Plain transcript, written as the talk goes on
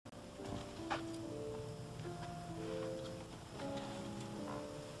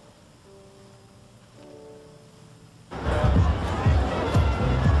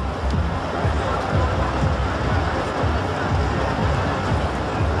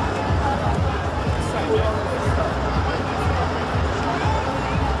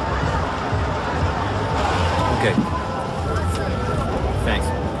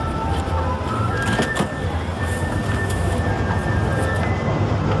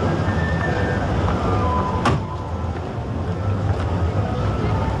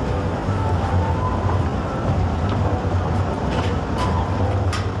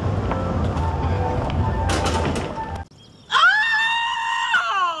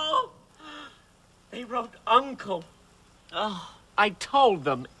wrote Uncle. Oh, I told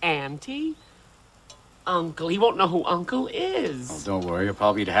them, Auntie. Uncle. He won't know who Uncle is. Oh, don't worry. He'll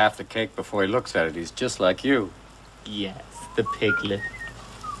probably eat half the cake before he looks at it. He's just like you. Yes, the piglet.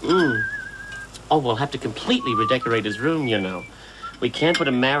 Oh, we'll have to completely redecorate his room, you know. We can't put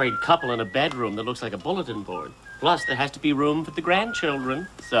a married couple in a bedroom that looks like a bulletin board. Plus, there has to be room for the grandchildren.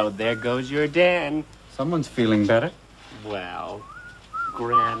 So there goes your den. Someone's feeling better. Well,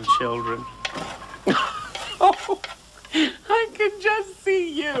 grandchildren. Oh, I can just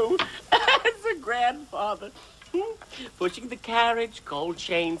see you as a grandfather. Pushing the carriage, gold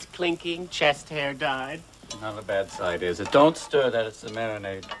chains clinking, chest hair dyed. Not a bad sight, is it? Don't stir that. It's the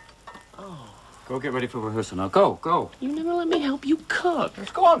marinade. Oh. Go get ready for rehearsal now. Go. You never let me help you cook.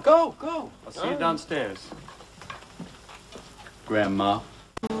 Just go on, go. I'll see you downstairs. Grandma.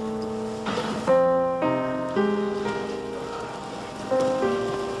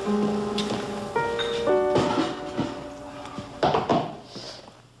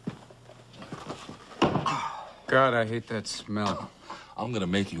 God, I hate that smell. I'm gonna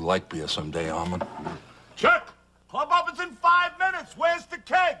make you like beer someday, Armand. Check! Club opens in 5 minutes. Where's the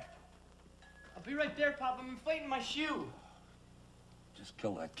keg? I'll be right there, Pop. I'm inflating my shoe. Just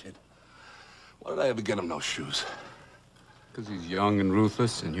kill that kid. Why did I ever get him those shoes? Because he's young and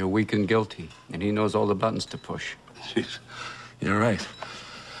ruthless, and you're weak and guilty. And he knows all the buttons to push. Jeez, you're right.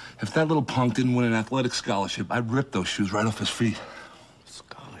 If that little punk didn't win an athletic scholarship, I'd rip those shoes right off his feet.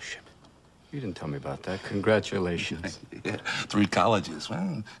 Scholarship? You didn't tell me about that. Congratulations. Yeah, 3 colleges.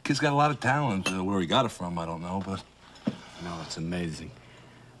 Well, kid's got a lot of talent. Where he got it from, I don't know, but... No, it's amazing.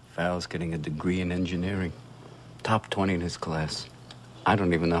 Val's getting a degree in engineering. Top 20 in his class. I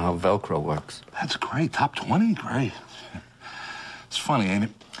don't even know how Velcro works. That's great. Top 20? Great. It's funny, ain't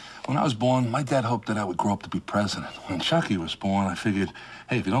it? When I was born, my dad hoped that I would grow up to be president. When Chucky was born, I figured,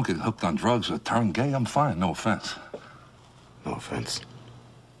 hey, if you don't get hooked on drugs or turn gay, I'm fine. No offense. No offense.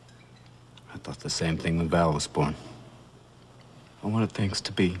 I thought the same thing when Val was born. I wanted things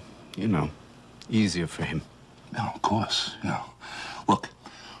to be, easier for him. No, of course, Look,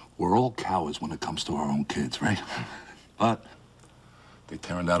 we're all cowards when it comes to our own kids, right? But they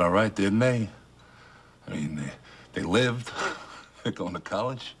turned out all right, didn't they? I mean, they lived, they're going to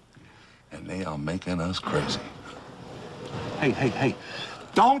college, and they are making us crazy. Hey,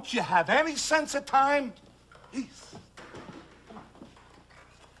 don't you have any sense of time? Please.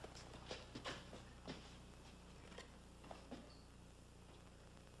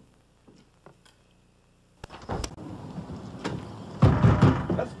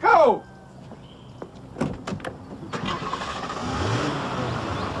 Let's go!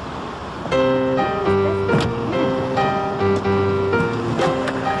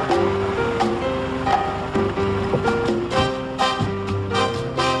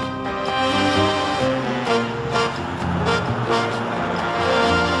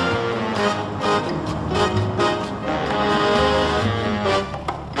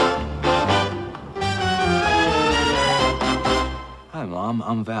 Hi, Mom.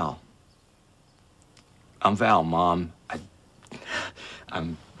 I'm Val. I'm Val, Mom.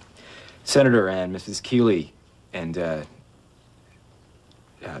 I'm Senator and Mrs. Keeley and,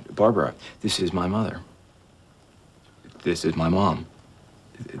 Barbara. This is my mother. This is my mom.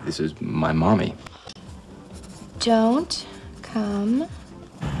 This is my mommy. Don't come.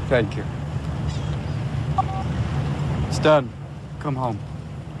 Thank you. It's done. Come home.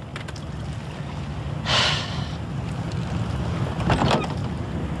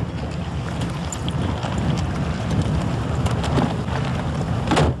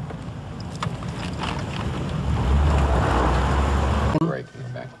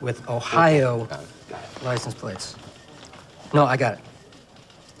 With Ohio license plates. No, I got it.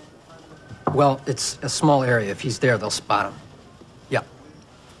 Well, it's a small area. If he's there, they'll spot him. Yeah.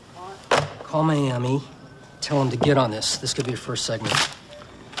 Call Miami. Tell him to get on this. This could be your first segment.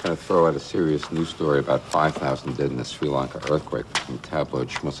 Gonna throw out a serious news story about 5,000 dead in the Sri Lanka earthquake from tabloid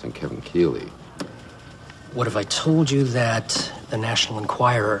schmutz and Kevin Keeley. What if I told you that the National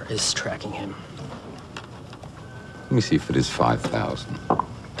Enquirer is tracking him? Let me see if it is 5,000.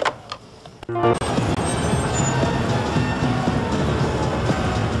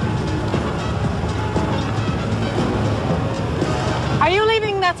 Are you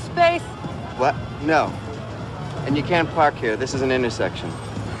leaving that space? What? No. And you can't park here. This is an intersection.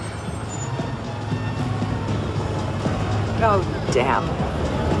 Oh, damn.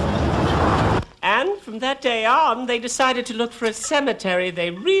 And from that day on, they decided to look for a cemetery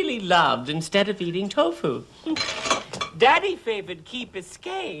they really loved instead of eating tofu. Daddy favored Key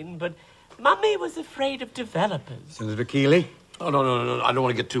Biscayne, but Mummy was afraid of developers. Senator Keeley? Oh, no. I don't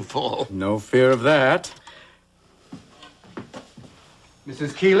want to get too full. No fear of that.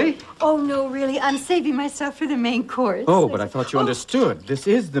 Mrs. Keeley? Oh, no, really. I'm saving myself for the main course. Oh, but I thought you understood. This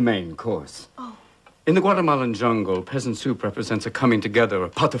is the main course. Oh. In the Guatemalan jungle, peasant soup represents a coming together, a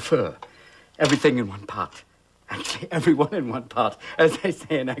pot de feu. Everything in one pot. Actually, everyone in one pot, as they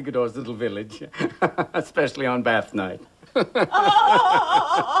say in Agador's little village. Especially on bath night.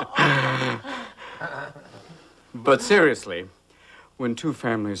 But seriously, when two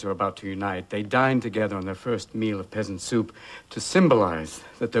families are about to unite, they dine together on their first meal of peasant soup to symbolize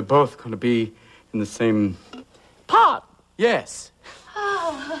that they're both going to be in the same pot. Yes.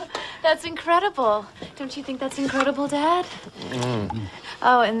 Oh, that's incredible. Don't you think that's incredible, Dad?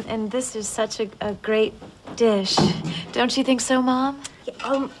 Oh, and this is such a great dish. Don't you think so, Mom?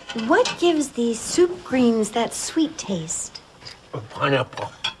 What gives these soup greens that sweet taste?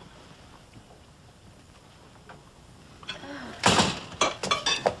 Pineapple.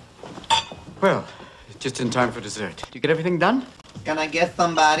 Well, just in time for dessert. Did you get everything done? Can I get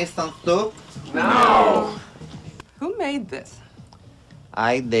somebody some soup? No! Who made this?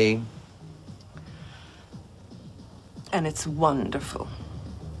 I did. And it's wonderful.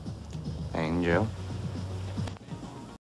 Angel.